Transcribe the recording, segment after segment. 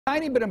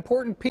Tiny but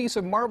important piece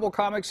of Marvel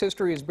Comics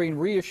history is being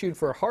reissued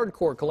for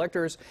hardcore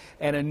collectors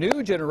and a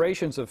new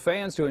generations of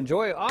fans to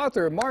enjoy.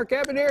 Author Mark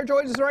Evanier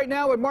joins us right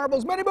now with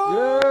Marvel's Mini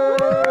Books.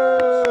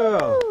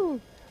 Yeah!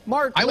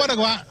 Mark, I want to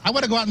go out. I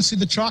want to go out and see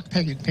the chalk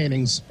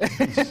paintings.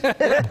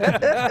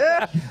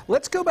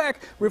 Let's go back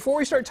before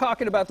we start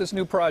talking about this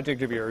new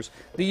project of yours.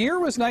 The year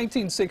was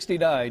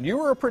 1969. You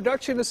were a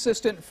production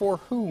assistant for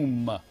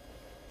whom?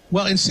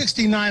 Well, in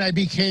 '69, I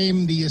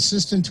became the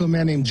assistant to a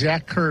man named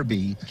Jack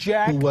Kirby,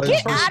 who was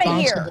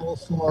responsible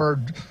for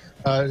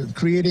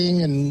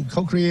creating and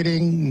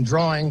co-creating and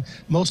drawing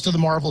most of the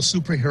Marvel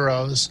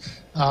superheroes.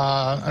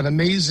 An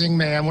amazing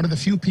man, one of the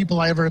few people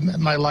I ever met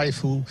in my life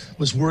who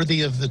was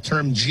worthy of the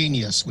term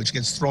genius, which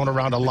gets thrown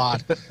around a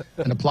lot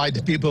and applied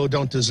to people who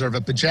don't deserve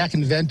it. But Jack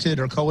invented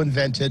or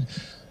co-invented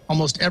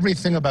almost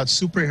everything about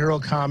superhero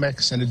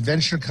comics and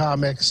adventure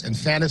comics and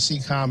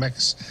fantasy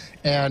comics.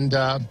 And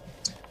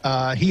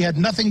he had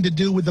nothing to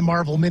do with the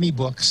Marvel mini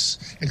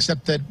books,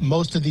 except that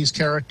most of these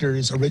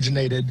characters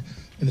originated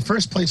in the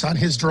first place on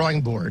his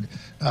drawing board.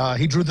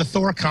 He drew the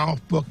Thor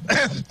comic book,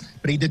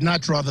 but he did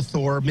not draw the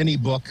Thor mini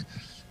book.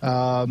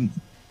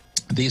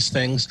 These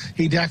things.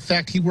 In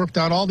fact, he worked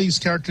on all these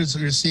characters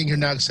that you're seeing here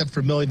now, except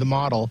for Millie the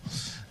Model.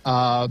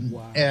 Wow.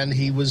 And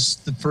he was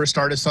the first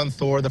artist on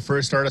Thor, the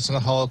first artist on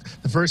the Hulk,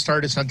 the first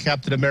artist on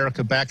Captain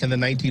America back in the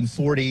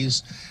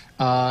 1940s.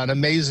 An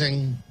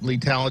amazingly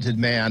talented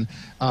man.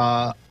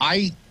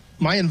 My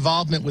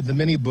involvement with the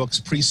mini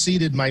books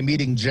preceded my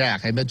meeting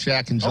Jack. I met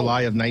Jack in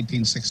July of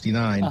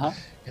 1969,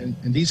 and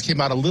these came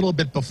out a little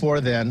bit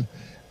before then.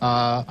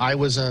 I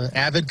was an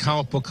avid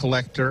comic book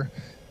collector,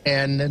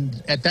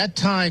 and at that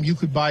time you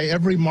could buy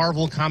every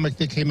Marvel comic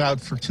that came out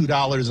for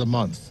 $2 a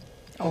month.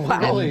 Oh, wow.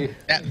 Really?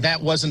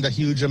 That wasn't a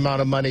huge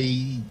amount of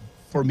money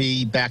for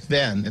me back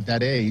then at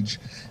that age,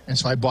 and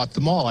so I bought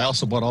them all. I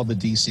also bought all the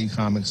DC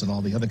comics and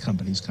all the other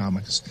companies'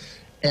 comics.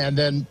 And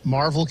then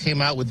Marvel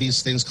came out with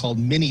these things called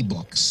mini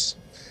books,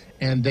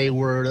 and they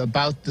were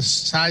about the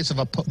size of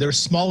they're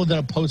smaller than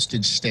a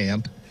postage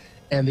stamp,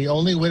 and the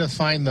only way to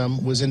find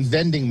them was in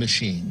vending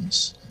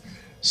machines.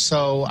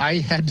 So I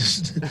had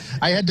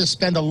to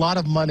spend a lot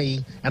of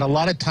money and a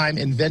lot of time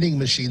in vending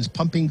machines,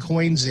 pumping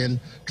coins in,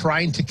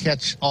 trying to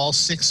catch all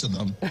 6 of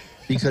them,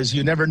 because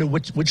you never knew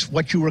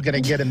what you were going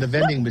to get in the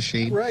vending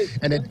machine. Right.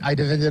 And I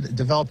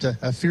developed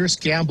a fierce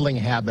gambling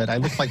habit. I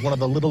looked like one of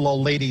the little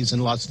old ladies in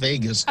Las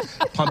Vegas,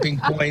 pumping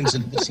coins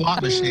into the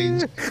slot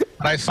machines.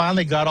 But I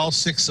finally got all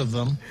 6 of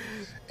them,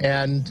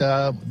 and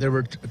there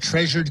were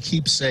treasured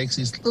keepsakes,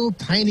 these little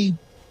tiny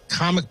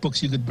comic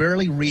books you could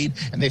barely read,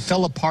 and they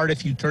fell apart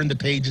if you turned the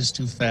pages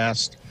too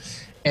fast.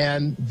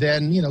 And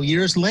then,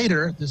 years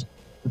later, the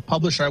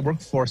publisher I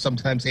worked for,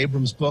 sometimes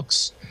Abrams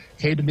Books,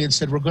 came to me and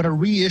said, we're going to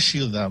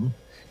reissue them,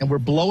 and we're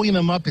blowing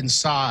them up in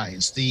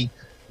size.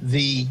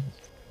 The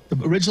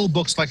original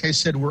books, like I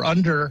said, were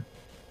under,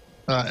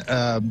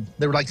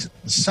 they were like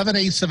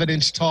 7/8 of an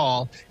inch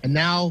tall, and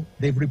now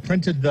they've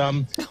reprinted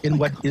them in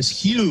what is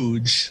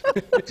huge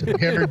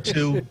compared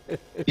to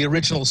the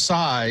original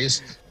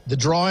size. The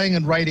drawing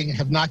and writing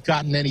have not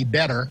gotten any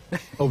better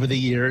over the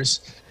years.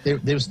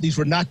 These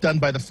were not done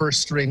by the first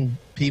string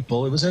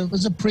people. It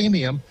was a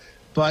premium,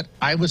 but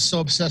I was so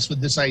obsessed with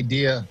this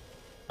idea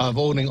of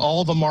owning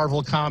all the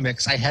Marvel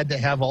comics, I had to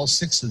have all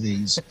 6 of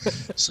these.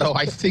 So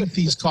I think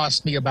these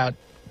cost me about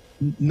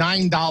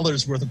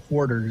 $9 worth of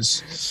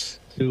quarters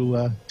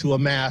to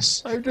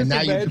amass. And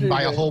now you can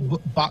buy a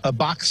whole a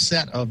box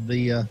set of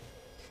the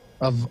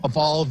of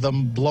all of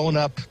them blown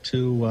up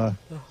to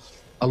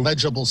a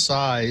legible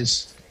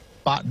size.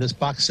 This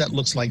box set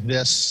looks like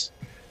this.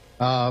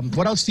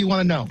 What else do you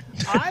want to know?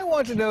 I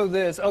want to know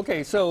this.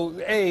 Okay, so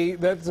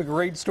that's a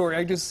great story.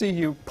 I just see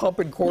you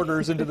pumping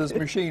quarters into this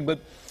machine. But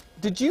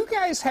did you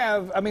guys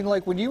have,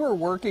 like when you were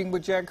working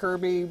with Jack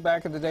Kirby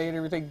back in the day and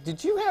everything,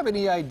 did you have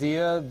any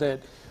idea that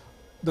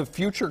the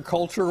future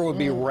culture would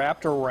be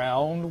wrapped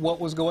around what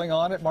was going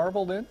on at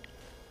Marvel then?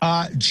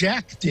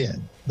 Jack did.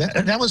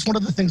 That was one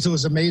of the things that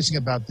was amazing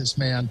about this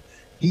man.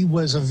 He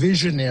was a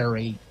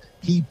visionary.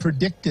 He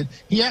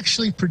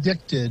actually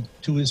predicted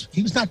he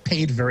was not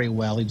paid very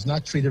well. He was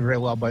not treated very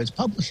well by his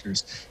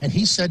publishers. And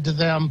he said to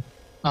them,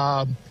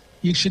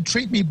 you should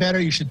treat me better.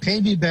 You should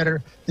pay me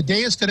better. The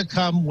day is going to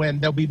come when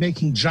they'll be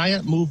making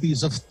giant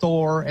movies of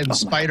Thor and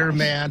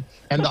Spider-Man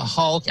and the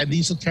Hulk, and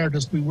these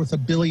characters will be worth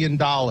 $1 billion.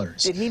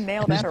 Did he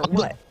nail that or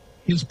what?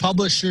 His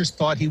publishers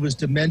thought he was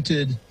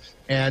demented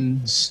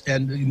and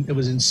it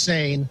was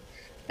insane.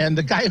 And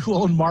the guy who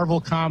owned Marvel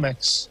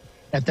Comics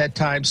at that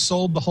time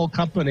sold the whole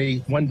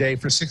company one day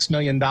for $6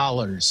 million,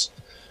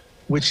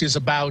 which is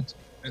about,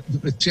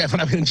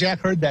 when Jack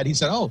heard that, he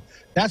said, oh,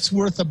 that's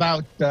worth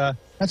about,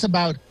 that's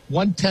about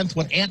 1/10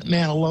 what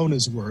Ant-Man alone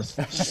is worth.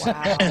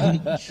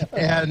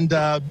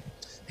 Wow.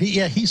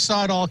 He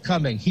saw it all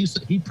coming.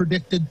 He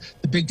predicted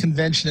the big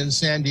convention in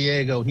San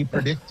Diego. He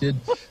predicted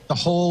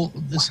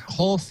this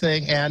whole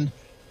thing. And,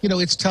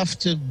 it's tough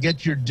to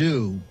get your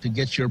due, to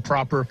get your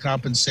proper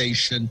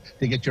compensation,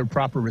 to get your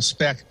proper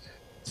respect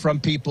from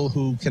people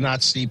who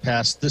cannot see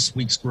past this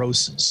week's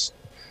grosses.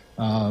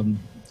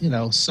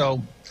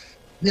 So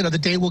you know, the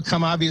day will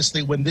come,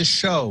 obviously, when this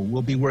show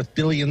will be worth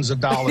billions of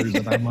dollars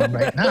that I'm on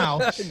right now.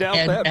 Doubt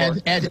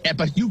that, Mark.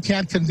 But you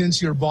can't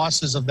convince your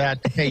bosses of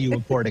that to pay you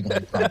accordingly,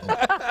 probably.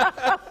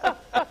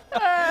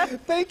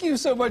 Thank you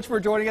so much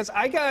for joining us.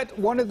 I got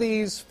one of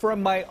these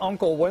from my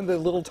uncle, one of the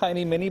little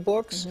tiny mini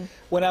books.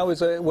 When I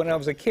was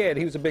a kid,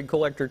 he was a big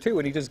collector too,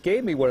 and he just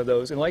gave me one of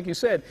those. And like you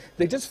said,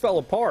 they just fell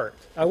apart.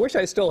 I wish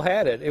I still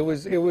had it. It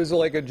was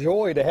like a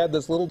joy to have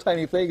this little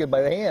tiny thing in my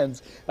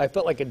hands. I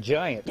felt like a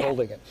giant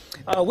holding it.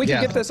 We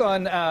can get this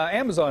on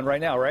Amazon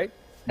right now, right?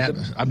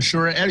 I'm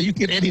sure you can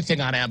get anything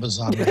on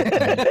Amazon.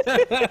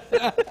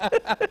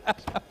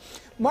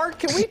 Mark,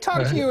 can we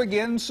talk to you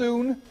again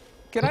soon?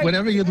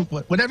 Whatever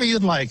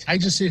you'd like. I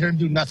just sit here and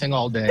do nothing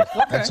all day.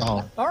 Okay. That's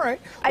all. All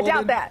right. I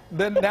doubt that.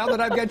 Then now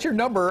that I've got your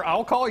number,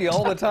 I'll call you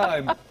all the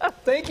time.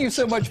 Thank you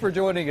so much for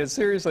joining us.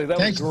 Seriously, that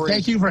was great.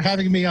 Thank you for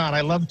having me on.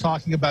 I love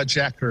talking about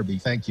Jack Kirby.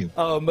 Thank you.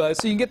 So you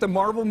can get the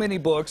Marvel mini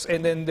books,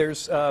 and then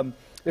there's a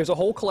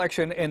whole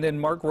collection, and then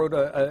Mark wrote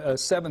a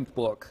seventh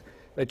book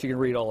that you can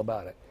read all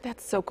about it.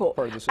 That's so cool.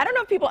 I don't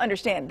know if people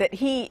understand that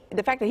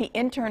the fact that he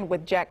interned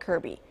with Jack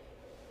Kirby,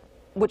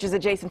 which is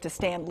adjacent to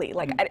Stan Lee.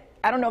 Like,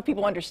 I don't know if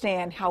people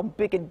understand how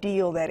big a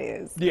deal that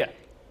is. Yeah.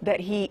 That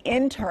he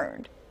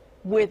interned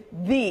with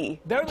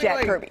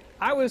Jack Kirby.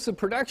 I was a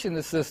production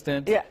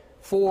assistant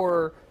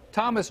for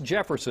Thomas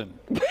Jefferson.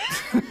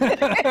 Basically,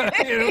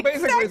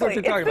 that's what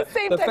you're talking about.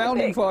 The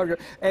founding father.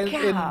 And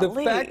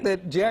the fact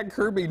that Jack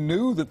Kirby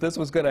knew that this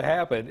was going to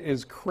happen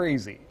is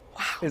crazy.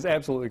 Wow. Is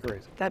absolutely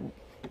crazy.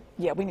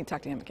 Yeah, we need to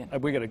talk to him again.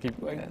 We got to keep.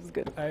 That's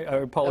good. I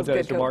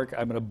apologize to Mark.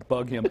 I'm going to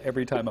bug him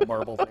every time a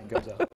Marvel thing comes out.